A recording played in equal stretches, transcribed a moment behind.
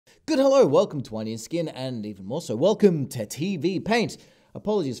Good hello, welcome to Onion Skin, and even more so, welcome to TVPaint.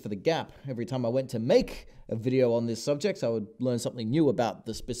 Apologies for the gap. Every time I went to make a video on this subject, I would learn something new about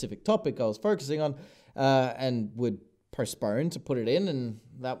the specific topic I was focusing on, and would postpone to put it in, and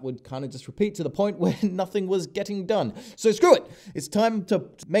that would kind of just repeat to the point where nothing was getting done. So screw it! It's time to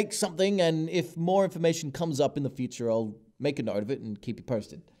make something, and if more information comes up in the future, I'll make a note of it and keep you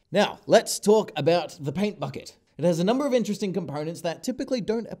posted. Now, let's talk about the paint bucket. It has a number of interesting components that typically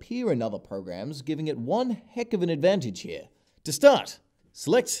don't appear in other programs, giving it one heck of an advantage here. To start,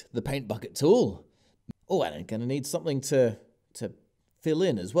 select the paint bucket tool. Oh, and I'm gonna need something to fill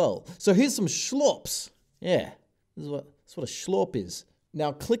in as well. So here's some schlorps. Yeah, that's what a schlorp is.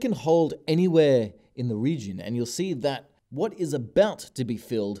 Now click and hold anywhere in the region and you'll see that what is about to be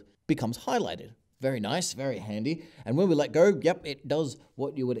filled becomes highlighted. Very nice, very handy. And when we let go, yep, it does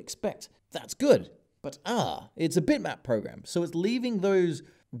what you would expect. That's good. But it's a bitmap program, so it's leaving those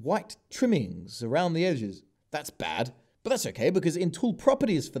white trimmings around the edges. That's bad, but that's okay because in tool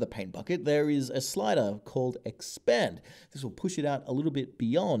properties for the paint bucket, there is a slider called expand. This will push it out a little bit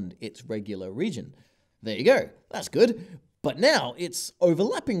beyond its regular region. There you go, that's good. But now it's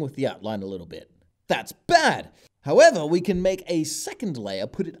overlapping with the outline a little bit. That's bad. However, we can make a second layer,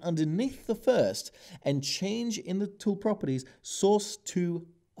 put it underneath the first, and change in the tool properties source to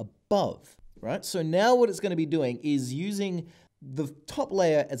above. Right? So now what it's going to be doing is using the top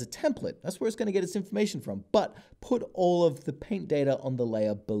layer as a template. That's where it's going to get its information from, but put all of the paint data on the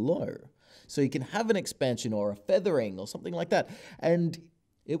layer below. So you can have an expansion or a feathering or something like that, and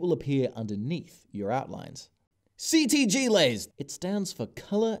it will appear underneath your outlines. CTG layers. It stands for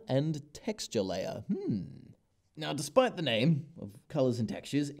color and texture layer. Now, despite the name of colors and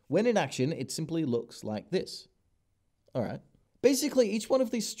textures, when in action, it simply looks like this. All right. Basically, each one of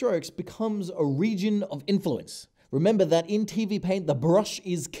these strokes becomes a region of influence. Remember that in TVPaint, the brush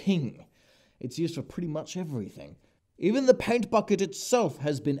is king. It's used for pretty much everything. Even the paint bucket itself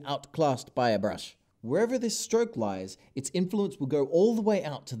has been outclassed by a brush. Wherever this stroke lies, its influence will go all the way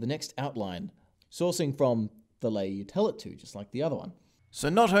out to the next outline, sourcing from the layer you tell it to, just like the other one. So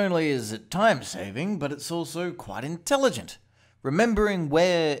not only is it time-saving, but it's also quite intelligent. Remembering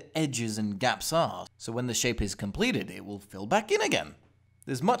where edges and gaps are, so when the shape is completed, it will fill back in again.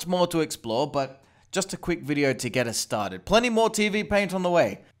 There's much more to explore, but just a quick video to get us started. Plenty more TVPaint on the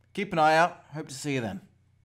way. Keep an eye out. Hope to see you then.